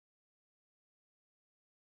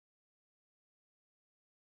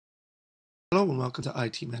Hello and welcome to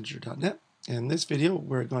ITmanager.net. In this video,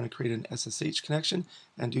 we're going to create an SSH connection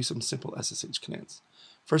and do some simple SSH commands.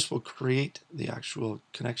 First, we'll create the actual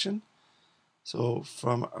connection. So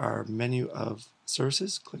from our menu of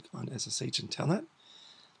services, click on SSH and Telnet.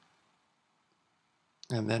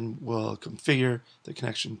 And then we'll configure the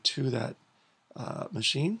connection to that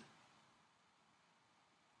machine.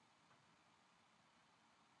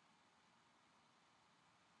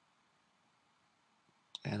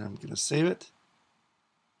 And I'm going to save it.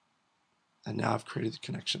 And now I've created the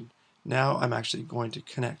connection. Now I'm actually going to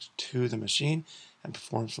connect to the machine and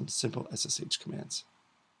perform some simple SSH commands.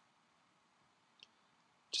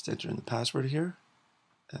 Just enter in the password here,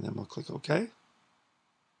 and then we'll click OK.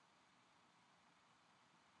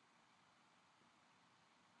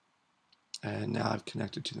 And now I've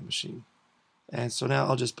connected to the machine. And so now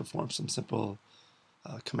I'll just perform some simple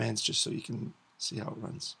commands just so you can see how it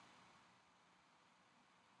runs.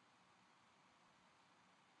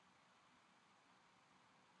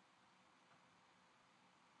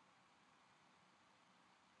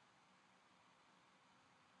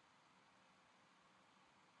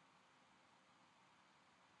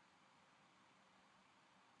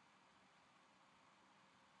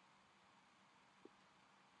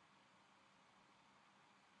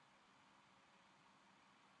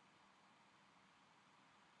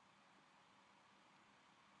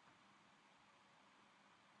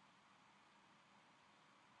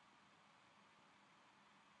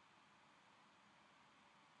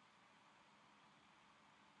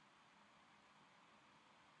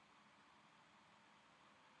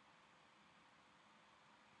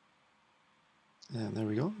 And there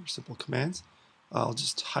we go, simple commands. I'll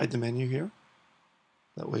just hide the menu here.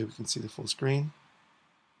 That way we can see the full screen.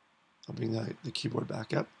 I'll bring the keyboard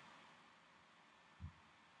back up.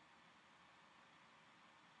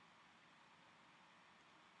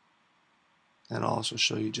 And I'll also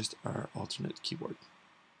show you just our alternate keyboard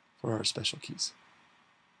for our special keys.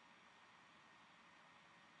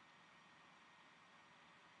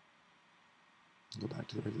 Go back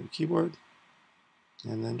to the regular keyboard,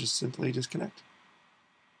 and then just simply disconnect.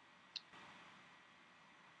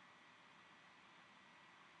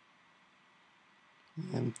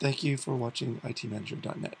 And thank you for watching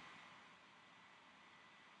ITmanager.net.